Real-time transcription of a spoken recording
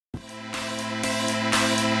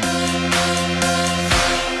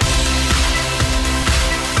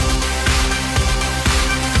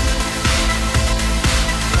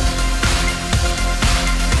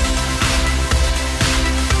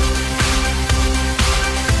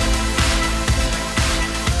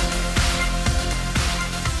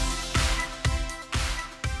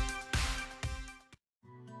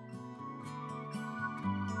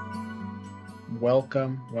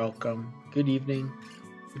welcome, good evening,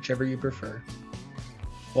 whichever you prefer.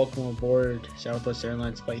 Welcome aboard Southwest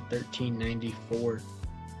Airlines Flight 1394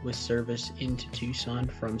 with service into Tucson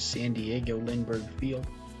from San Diego Lindbergh Field.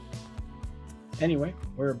 Anyway,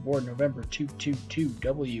 we're aboard November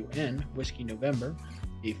 222WN Whiskey November,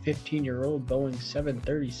 a 15-year-old Boeing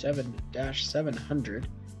 737-700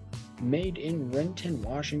 made in Renton,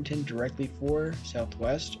 Washington, directly for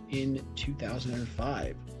Southwest in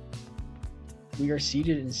 2005. We are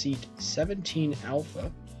seated in seat 17 Alpha,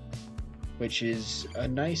 which is a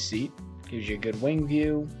nice seat, gives you a good wing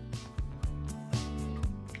view.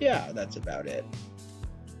 Yeah, that's about it.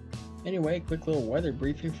 Anyway, quick little weather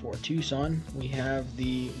briefing for Tucson. We have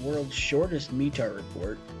the world's shortest METAR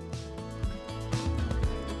report,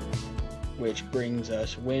 which brings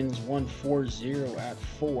us winds 140 at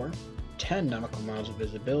 4, 10 nautical miles of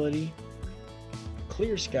visibility,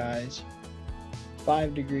 clear skies,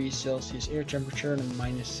 5 degrees Celsius air temperature, and a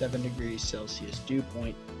minus 7 degrees Celsius dew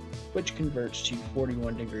point, which converts to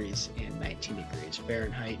 41 degrees and 19 degrees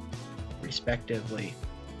Fahrenheit, respectively.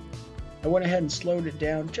 I went ahead and slowed it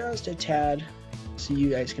down just a tad so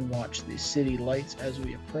you guys can watch the city lights as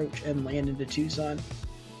we approach and land into Tucson. In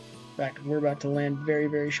fact, we're about to land very,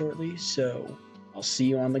 very shortly, so I'll see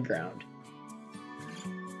you on the ground.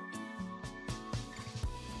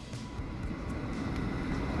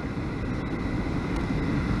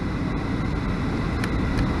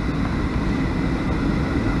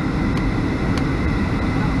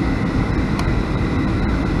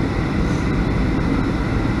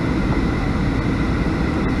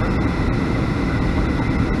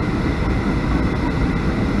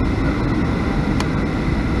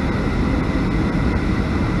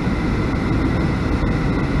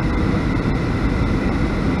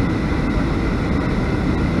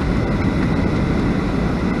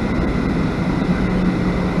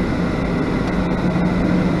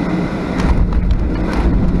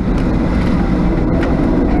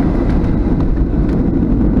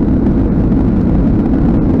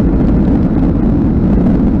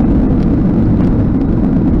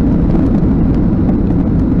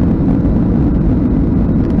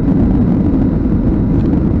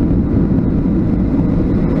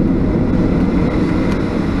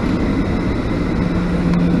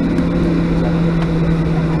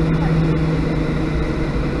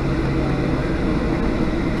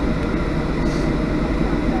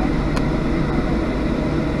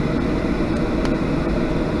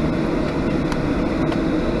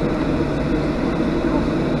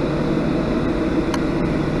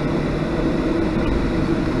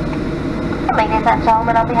 Ladies and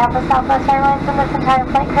gentlemen, on behalf of Southwest Airlines and this entire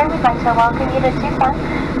flight crew, we'd like to welcome you to Tucson.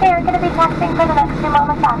 We are going to be taxiing for the next few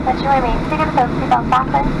moments. Ask that you remain seated with those seatbelts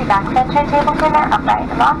fastened, seat back entry tables in their upright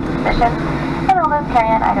and locked position, and all those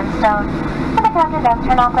carry-on items stowed. When the captain does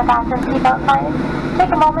turn off the fastened seatbelt signs,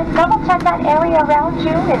 take a moment, double check that area around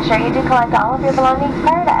you, ensure you do collect all of your belongings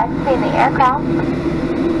prior to exiting the aircraft.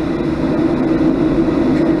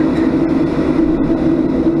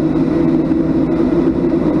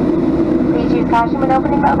 Caution when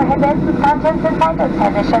opening the overhead bins with contents inside those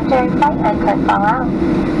tend to shift during flight and could fall out.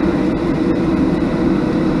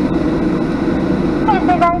 Please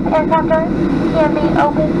be advised, aircraft doors can be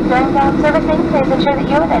opened during ground servicing. Please ensure that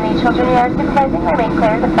you and any children you are supervising remain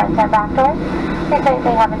clear of the front and back doors. We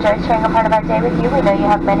certainly have enjoyed sharing a part of our day with you. We know you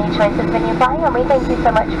have many choices when you fly, and we thank you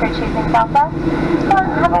so much for choosing Southwest.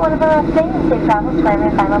 Have a wonderful rest day and safe travels to wherever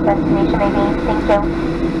your final destination may be. Thank you.